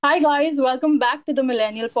Hi, guys, welcome back to the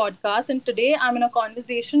Millennial Podcast. And today I'm in a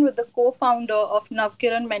conversation with the co founder of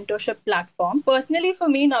Navkiran Mentorship Platform. Personally, for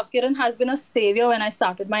me, Navkiran has been a savior when I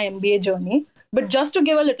started my MBA journey. But just to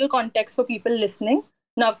give a little context for people listening,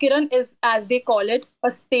 Navkiran is, as they call it,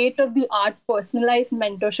 a state of the art personalized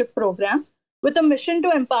mentorship program with a mission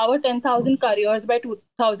to empower 10,000 careers by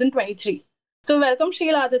 2023. So, welcome,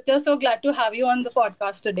 Shiladitya. So glad to have you on the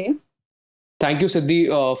podcast today. Thank you,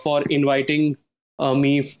 Siddhi, for inviting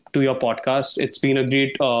to your podcast. It's been a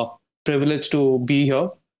great privilege to be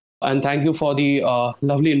here. And thank you for the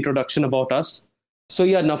lovely introduction about us. So,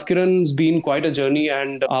 yeah, Navkiran's been quite a journey,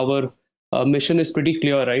 and our mission is pretty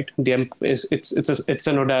clear, right? It's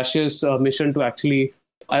an audacious mission to actually,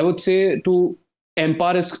 I would say, to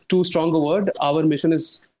empower is too strong a word. Our mission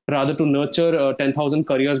is rather to nurture 10,000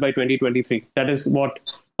 careers by 2023. That is what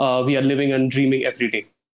we are living and dreaming every day.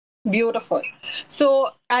 Beautiful. So,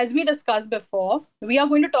 as we discussed before, we are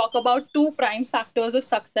going to talk about two prime factors of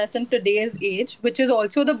success in today's age, which is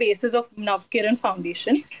also the basis of Navkiran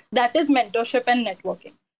Foundation. That is mentorship and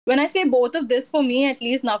networking. When I say both of this, for me at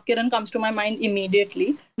least, Navkiran comes to my mind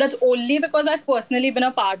immediately. That's only because I've personally been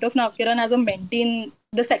a part of Navkiran as a mentee in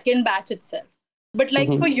the second batch itself. But like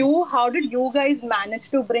for you, how did you guys manage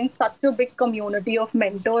to bring such a big community of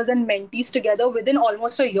mentors and mentees together within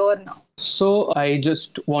almost a year now? So I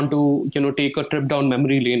just want to, take a trip down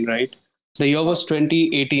memory lane, right? The year was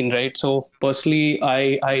 2018, right? So personally,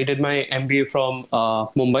 I did my MBA from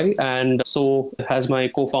Mumbai, and so has my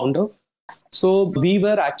co-founder. So we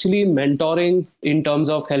were actually mentoring in terms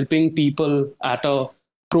of helping people at a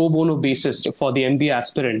pro bono basis for the MBA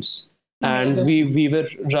aspirants. And we were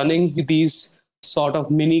running these sort of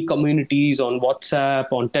mini communities on WhatsApp,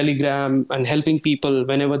 on Telegram, and helping people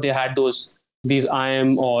whenever they had these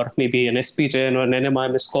IM or maybe an SPGen or an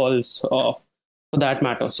NMI missed calls for that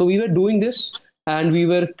matter. So we were doing this, and we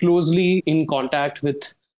were closely in contact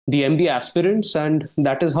with the MBA aspirants, and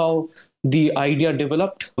that is how the idea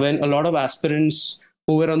developed when a lot of aspirants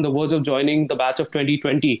who were on the verge of joining the batch of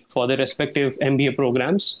 2020 for their respective MBA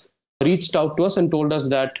programs reached out to us and told us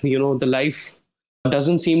that the life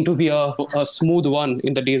doesn't seem to be a smooth one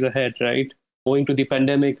in the days ahead, right? Owing to the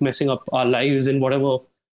pandemic messing up our lives in whatever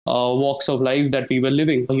walks of life that we were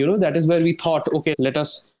living. That is where we thought, okay, let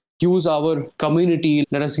us use our community,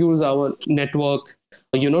 let us use our network,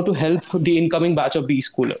 to help the incoming batch of B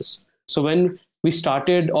schoolers. So when we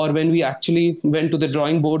started, or when we actually went to the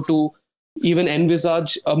drawing board to even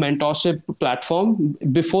envisage a mentorship platform,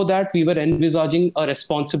 before that, we were envisaging a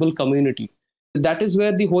responsible community. That is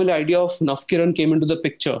where the whole idea of Navkiran came into the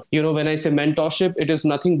picture. When I say mentorship, it is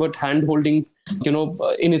nothing but hand holding,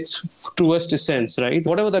 in its truest sense, right?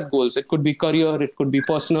 Whatever that goals, it could be career, it could be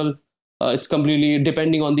personal. It's completely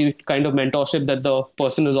depending on the kind of mentorship that the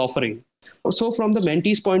person is offering. So from the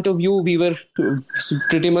mentee's point of view, we were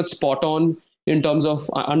pretty much spot on in terms of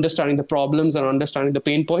understanding the problems and understanding the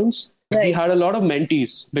pain points. Right. We had a lot of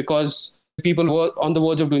mentees because people were on the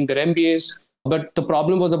verge of doing their MBAs, but the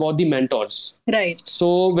problem was about the mentors. Right.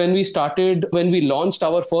 So when we launched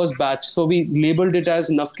our first batch, so we labeled it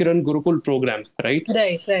as Navkiran Gurukul program, right?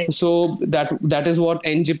 Right. So that is what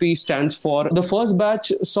NGP stands for. The first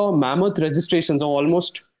batch saw mammoth registrations of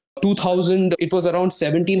almost 2,000. It was around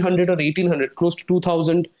 1,700 or 1,800, close to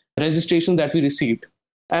 2,000 registrations that we received.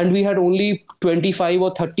 And we had only 25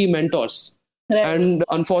 or 30 mentors. Right. And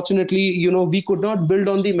unfortunately, we could not build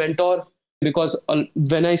on the mentor, because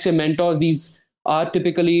when I say mentors, these are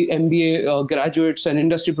typically MBA graduates and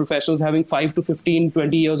industry professionals having 5 to 15,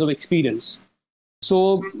 20 years of experience.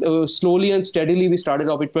 So slowly and steadily, we started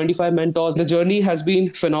off with 25 mentors. The journey has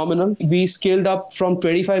been phenomenal. We scaled up from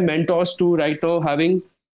 25 mentors to right now having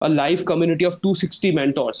a live community of 260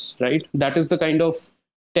 mentors, right? That is the kind of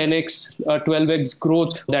 10x, 12x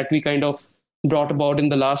growth that we kind of brought about in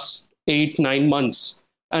the last 8-9 months.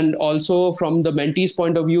 And also from the mentees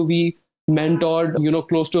point of view, we mentored,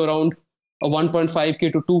 close to around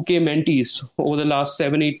 1.5K to 2K mentees over the last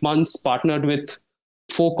 7-8 months, partnered with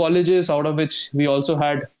 4 colleges, out of which we also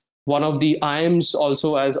had one of the IMs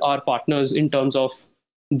also as our partners in terms of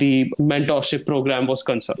the mentorship program was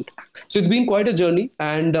concerned. So it's been quite a journey,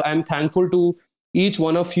 and I'm thankful to each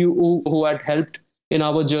one of you who had helped in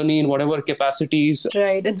our journey in whatever capacities.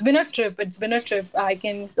 Right. It's been a trip. I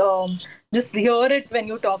can just hear it when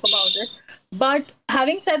you talk about it. But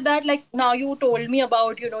having said that, like now you told me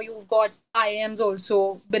about, you've got IMs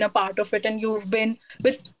also been a part of it, and you've been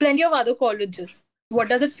with plenty of other colleges. What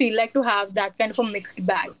does it feel like to have that kind of a mixed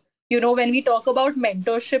bag? When we talk about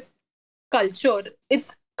mentorship culture,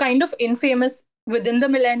 it's kind of infamous within the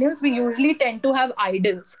millennials, we usually tend to have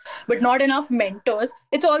idols, but not enough mentors.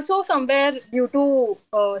 It's also somewhere due to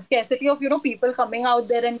scarcity of people coming out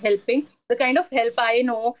there and helping. The kind of help I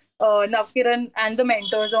know Navkiran and the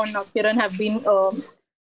mentors on Navkiran have been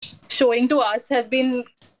showing to us has been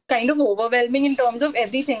kind of overwhelming in terms of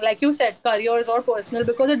everything, like you said, careers or personal,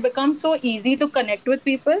 because it becomes so easy to connect with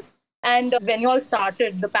people. And when you all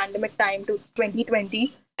started the pandemic time to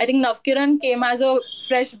 2020, I think Navkiran came as a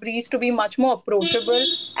fresh breeze to be much more approachable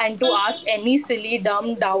and to ask any silly,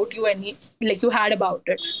 dumb doubt you had about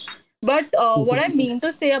it. But what I mean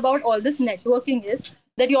to say about all this networking is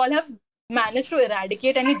that you all have managed to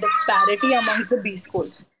eradicate any disparity amongst the B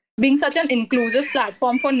schools. Being such an inclusive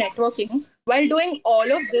platform for networking, while doing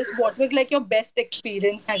all of this, what was like your best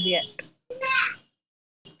experience as yet?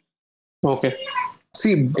 Okay.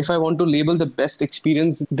 See, if I want to label the best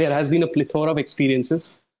experience, there has been a plethora of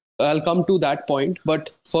experiences. I'll come to that point.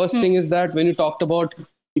 But first thing is that when you talked about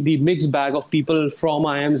the mixed bag of people from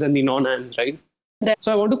IIMs and the non-IIMs, right?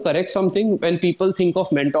 So I want to correct something. When people think of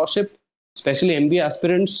mentorship, especially MBA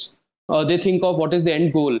aspirants, they think of what is the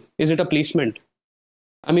end goal? Is it a placement?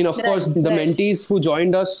 I mean, of course, the mentees who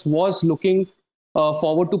joined us was looking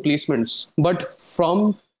forward to placements, but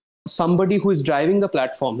from somebody who is driving the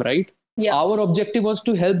platform, right? Yeah. Our objective was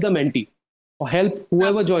to help the mentee, or help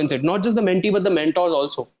whoever joins it, not just the mentee, but the mentors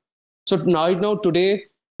also. So now today,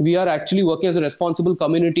 we are actually working as a responsible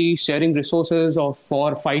community, sharing resources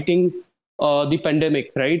for fighting the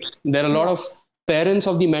pandemic, right? There are a lot of parents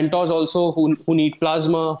of the mentors also who need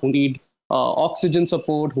plasma, who need oxygen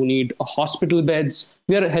support, who need hospital beds.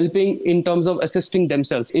 We are helping in terms of assisting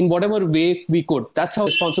themselves in whatever way we could. That's how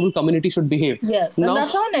responsible community should behave. Yes, and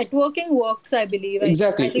that's how networking works, I believe.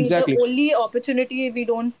 Exactly, I think exactly. the only opportunity we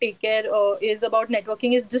don't take care is about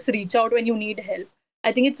networking is just reach out when you need help.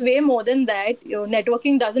 I think it's way more than that.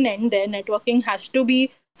 Networking doesn't end there. Networking has to be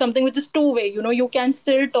something which is two-way. You can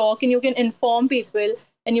still talk and you can inform people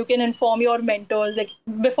and you can inform your mentors. Like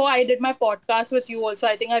before I did my podcast with you also,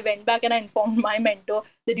 I think I went back and I informed my mentor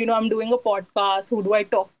that, I'm doing a podcast. Who do I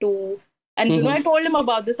talk to? And, I told him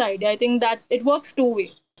about this idea. I think that it works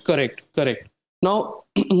two-way. Correct. Now,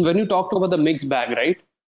 when you talked about the mixed bag, right?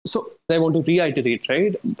 So I want to reiterate,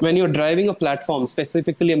 right? When you're driving a platform,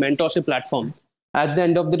 specifically a mentorship platform, at the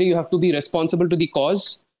end of the day, you have to be responsible to the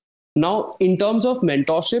cause. Now, in terms of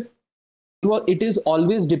mentorship, it is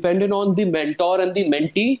always dependent on the mentor and the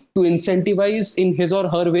mentee to incentivize in his or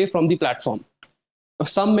her way from the platform.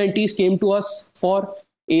 Some mentees came to us for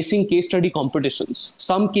acing case study competitions.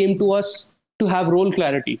 Some came to us to have role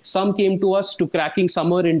clarity. Some came to us to cracking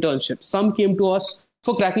summer internships. Some came to us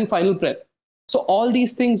for cracking final prep. So all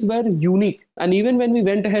these things were unique. And even when we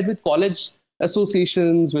went ahead with college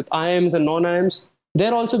associations, with IIMs and non-IIMs,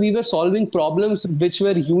 there also we were solving problems which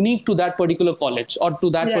were unique to that particular college or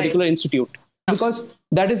to that particular institute. Because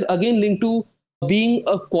that is again linked to being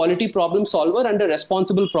a quality problem solver and a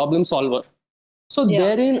responsible problem solver. So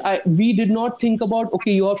therein, we did not think about,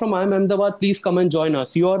 okay, you are from IIM Ahmedabad, please come and join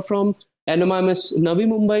us. You are from NMIMS Navi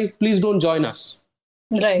Mumbai, please don't join us.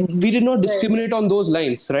 Right. We did not discriminate on those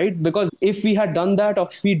lines, right? Because if we had done that, or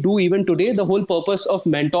if we do even today, the whole purpose of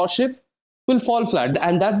mentorship will fall flat.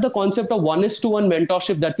 And that's the concept of 1:1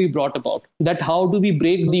 mentorship that we brought about. That how do we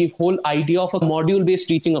break the whole idea of a module-based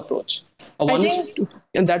teaching approach?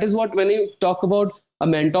 And that is what, when you talk about a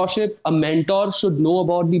mentorship, a mentor should know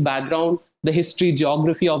about the background, the history,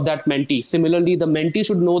 geography of that mentee. Similarly, the mentee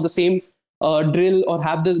should know the same drill or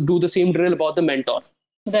do the same drill about the mentor.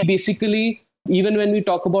 Right. Basically, even when we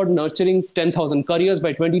talk about nurturing 10,000 careers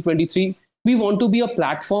by 2023, we want to be a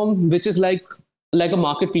platform which is like a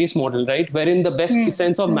marketplace model, right? Wherein the best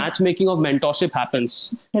sense of matchmaking of mentorship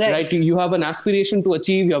happens, right? You have an aspiration to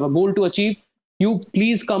achieve, you have a goal to achieve. You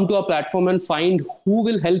please come to our platform and find who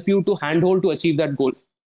will help you to handhold to achieve that goal.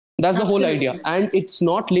 That's the whole idea. And it's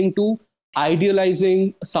not linked to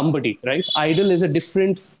idealizing somebody, right? Ideal is a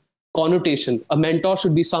different connotation. A mentor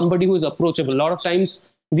should be somebody who is approachable. A lot of times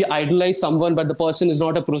we idolize someone, but the person is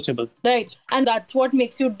not approachable. Right. And that's what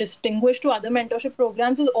makes you distinguish to other mentorship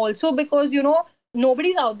programs, is also because,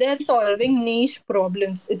 nobody's out there solving niche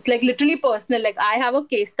problems. It's like literally personal. Like I have a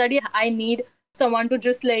case study. I need someone to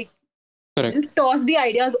just just toss the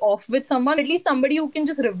ideas off with someone, at least somebody who can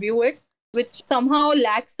just review it, which somehow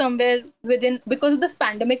lacks somewhere within, because of this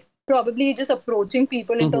pandemic. Probably just approaching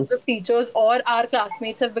people in terms of teachers or our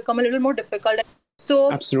classmates have become a little more difficult.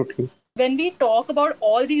 So absolutely, when we talk about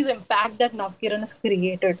all these impact that Navkiran has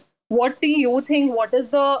created, what do you think? What is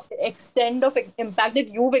the extent of impact that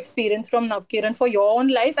you've experienced from Navkiran for your own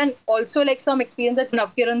life, and also like some experience that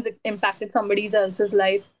Navkiran's impacted somebody else's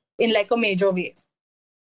life in like a major way?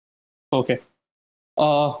 Okay.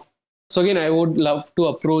 Uh, so again, I would love to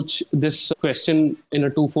approach this question in a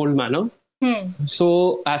twofold manner. Hmm.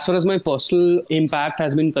 So as far as my personal impact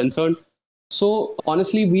has been concerned, so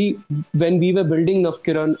honestly, we when we were building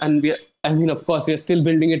Navkiran, and I mean, of course, we are still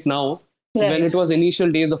building it now. When Right. it was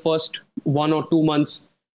initial days, the first 1 or 2 months,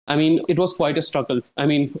 I mean, it was quite a struggle. I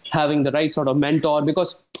mean, having the right sort of mentor,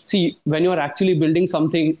 because see, when you're actually building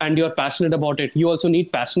something and you're passionate about it, you also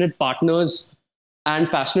need passionate partners and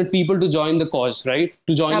passionate people to join the cause, right?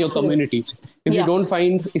 To join your Absolutely. community. If you Yeah. don't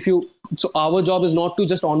find, if you, so our job is not to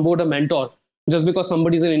just onboard a mentor just because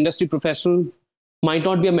somebody is an industry professional, might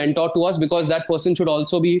not be a mentor to us, because that person should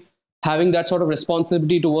also be having that sort of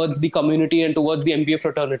responsibility towards the community and towards the MBA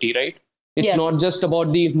fraternity, right? It's Yes. not just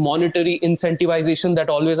about the monetary incentivization that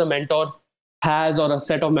always a mentor has or a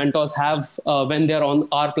set of mentors have when they're on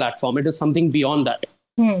our platform. It is something beyond that,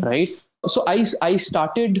 Hmm. right? So I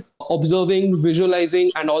started observing,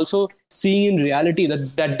 visualizing, and also seeing in reality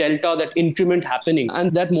that delta, that increment happening,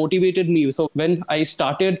 and that motivated me. So when I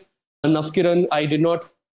started Navkiran, I did not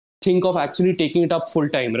think of actually taking it up full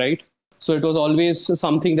time, right? So it was always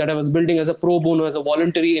something that I was building as a pro bono, as a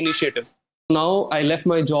voluntary initiative. Now I left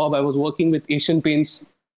my job. I was working with Asian Paints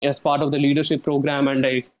as part of the leadership program, and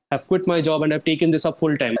I have quit my job and I've taken this up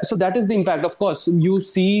full time. So that is the impact. Of course,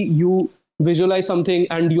 you visualize something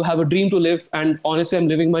and you have a dream to live. And honestly, I'm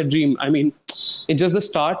living my dream. I mean, it's just the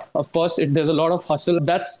start. Of course, there's a lot of hustle.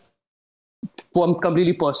 That's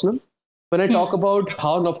completely personal. When I talk Hmm. about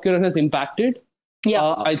how Navkiran has impacted,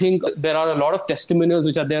 Yeah. I think there are a lot of testimonials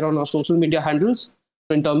which are there on our social media handles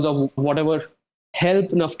in terms of whatever help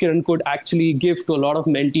Navkiran could actually give to a lot of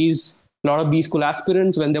mentees, a lot of B school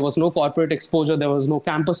aspirants when there was no corporate exposure, there was no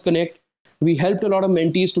campus connect. We helped a lot of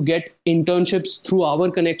mentees to get internships through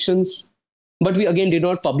our connections, but we again did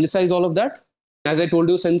not publicize all of that. As I told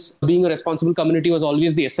you, since being a responsible community was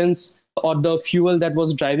always the essence or the fuel that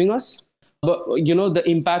was driving us, but the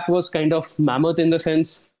impact was kind of mammoth in the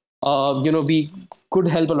sense, we could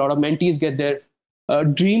help a lot of mentees get their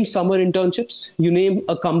dream summer internships. You name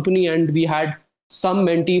a company, and we had some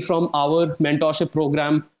mentee from our mentorship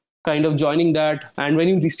program kind of joining that. And when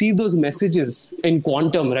you receive those messages in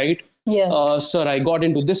quantum, right? Yes. Sir, I got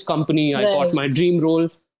into this company, I got Right. my dream role.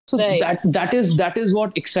 So Right. that is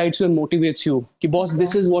what excites you and motivates you. Ki, boss,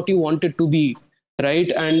 this is what you wanted to be,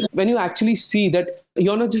 right? And when you actually see that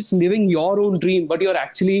you're not just living your own dream, but you're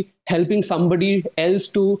actually helping somebody else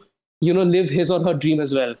to live his or her dream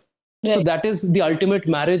as well. So Right. that is the ultimate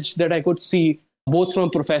marriage that I could see, both from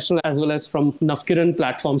professional as well as from Navkiran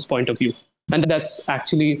platform's point of view. And that's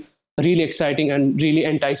actually really exciting and really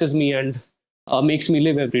entices me and makes me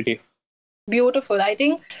live every day. Beautiful. I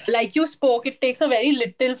think, like you spoke, it takes a very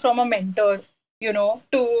little from a mentor,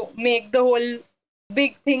 to make the whole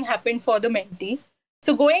big thing happen for the mentee.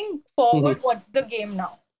 So going forward, Mhm. what's the game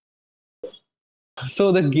now?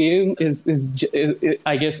 So the game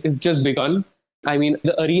I guess is just begun. I mean,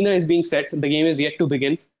 the arena is being set. The game is yet to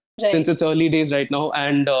begin since Right. it's early days right now.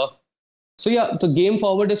 And so yeah, the game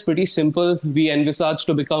forward is pretty simple. We envisage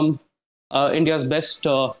to become India's best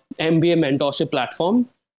MBA mentorship platform,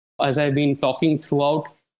 as I've been talking throughout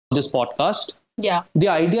this podcast. Yeah. The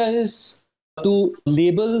idea is to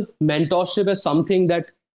label mentorship as something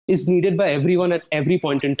that is needed by everyone at every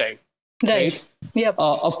point in time, right? Right. Yep.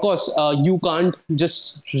 Of course, you can't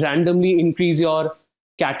just randomly increase your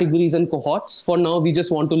categories and cohorts. For now, we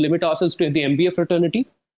just want to limit ourselves to the MBA fraternity.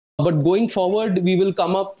 But going forward, we will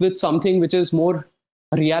come up with something which is more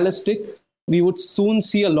realistic. We would soon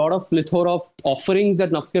see a lot of plethora of offerings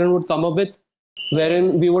that Navkiran would come up with,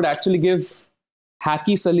 wherein we would actually give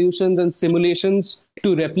hacky solutions and simulations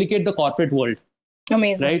to replicate the corporate world,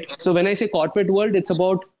 Amazing. right? So when I say corporate world, it's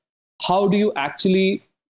about how do you actually,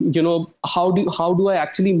 how do I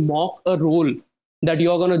actually mock a role that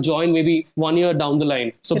you're going to join maybe 1 year down the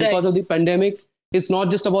line. So because Right. of the pandemic, it's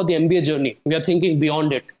not just about the MBA journey. We are thinking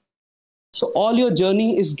beyond it. So all your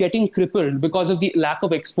journey is getting crippled because of the lack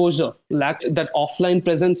of exposure, lack that offline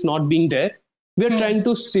presence not being there. We are Hmm. trying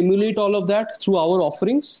to simulate all of that through our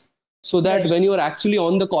offerings, so that Right. when you are actually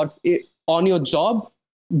on your job,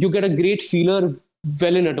 you get a great feeler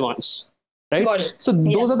well in advance, right? Got it. So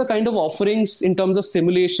those are the Yes. kind of offerings in terms of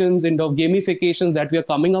simulations, in terms of gamifications that we are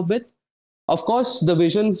coming up with. Of course, the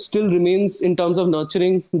vision still remains in terms of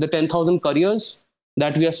nurturing the 10,000 careers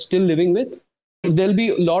that we are still living with. There'll be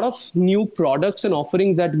a lot of new products and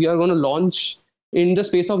offerings that we are going to launch in the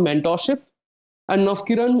space of mentorship. And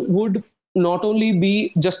Navkiran would not only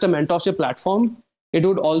be just a mentorship platform, it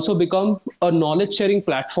would also become a knowledge sharing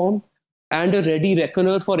platform and a ready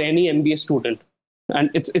reckoner for any MBA student. And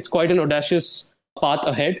it's quite an audacious path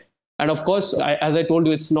ahead. And of course, as I told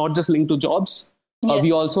you, it's not just linked to jobs. We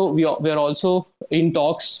Yes. also we are also in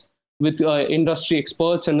talks with industry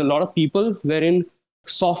experts and a lot of people wherein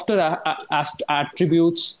softer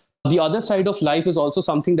attributes, the other side of life, is also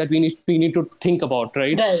something that we need to think about,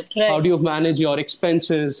 right? Right. How Right. do you manage your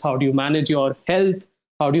expenses? How do you manage your health?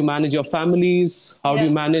 How do you manage your families? How do Yeah.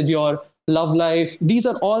 you manage your love life? These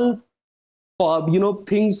are all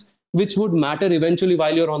things which would matter eventually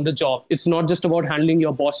while you're on the job. It's not just about handling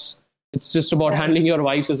your boss, it's just about Right. handling your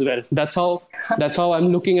wives as well. That's how I'm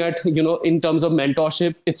looking at, in terms of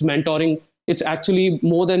mentorship. It's mentoring. It's actually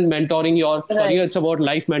more than mentoring your career. Right. It's about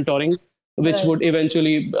life mentoring, which Right. would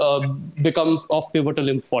eventually become of pivotal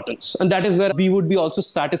importance, and that is where we would be also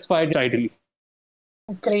satisfied ideally.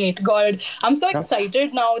 Great. God, I'm so Yeah.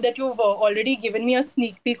 excited now that you've already given me a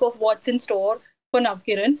sneak peek of what's in store for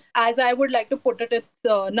Navkiran. As I would like to put it, it's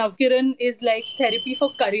Navkiran is like therapy for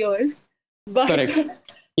careers. But Correct.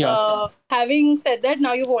 Yeah. having said that,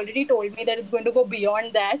 now you've already told me that it's going to go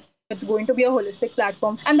beyond that. It's going to be a holistic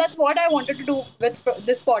platform. And that's what I wanted to do with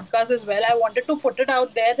this podcast as well. I wanted to put it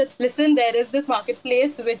out there that, listen, there is this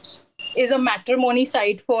marketplace which is a matrimony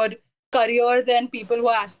site for careers and people who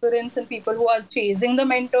are aspirants and people who are chasing the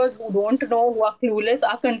mentors, who don't know, who are clueless,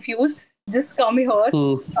 are confused. Just come here.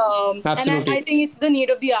 Hmm. And I Absolutely. think it's the need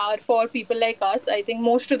of the hour for people like us. I think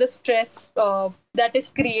most of the stress that is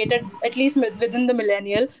created, at least within the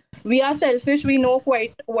millennial, we are selfish. We know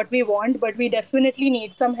quite what we want, but we definitely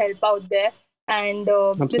need some help out there. And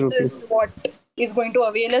this Absolutely. is what is going to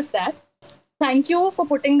avail us that. Thank you for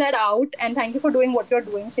putting that out, and thank you for doing what you're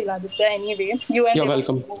doing, Shiladitya. Anyway, you and You're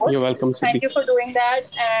Emerson welcome. both. You're welcome, Thank Siddhi. you for doing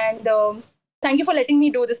that, and thank you for letting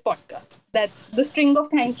me do this podcast. That's the string of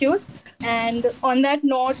thank yous. And on that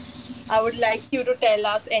note, I would like you to tell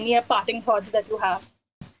us any parting thoughts that you have.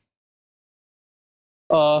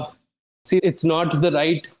 uh, See, it's not the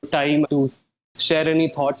right time to share any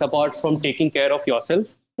thoughts apart from taking care of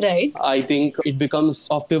yourself. Right. I think it becomes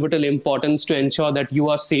of pivotal importance to ensure that you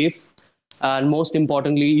are safe, and most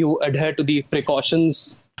importantly, you adhere to the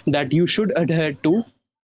precautions that you should adhere to.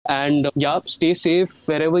 And yeah, stay safe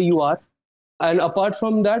wherever you are. And apart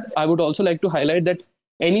from that, I would also like to highlight that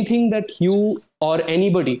anything that you or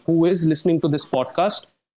anybody who is listening to this podcast,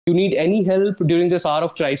 you need any help during this hour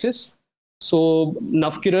of crisis, so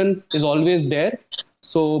Navkiran is always there.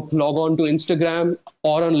 So log on to Instagram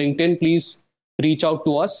or on LinkedIn. Please reach out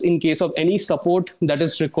to us in case of any support that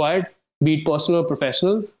is required, be it personal or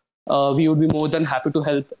professional. We would be more than happy to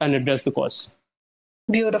help and address the cause.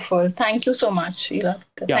 Beautiful. Thank you so much, Shiladitya.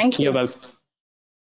 Yeah, Thank you're you. welcome.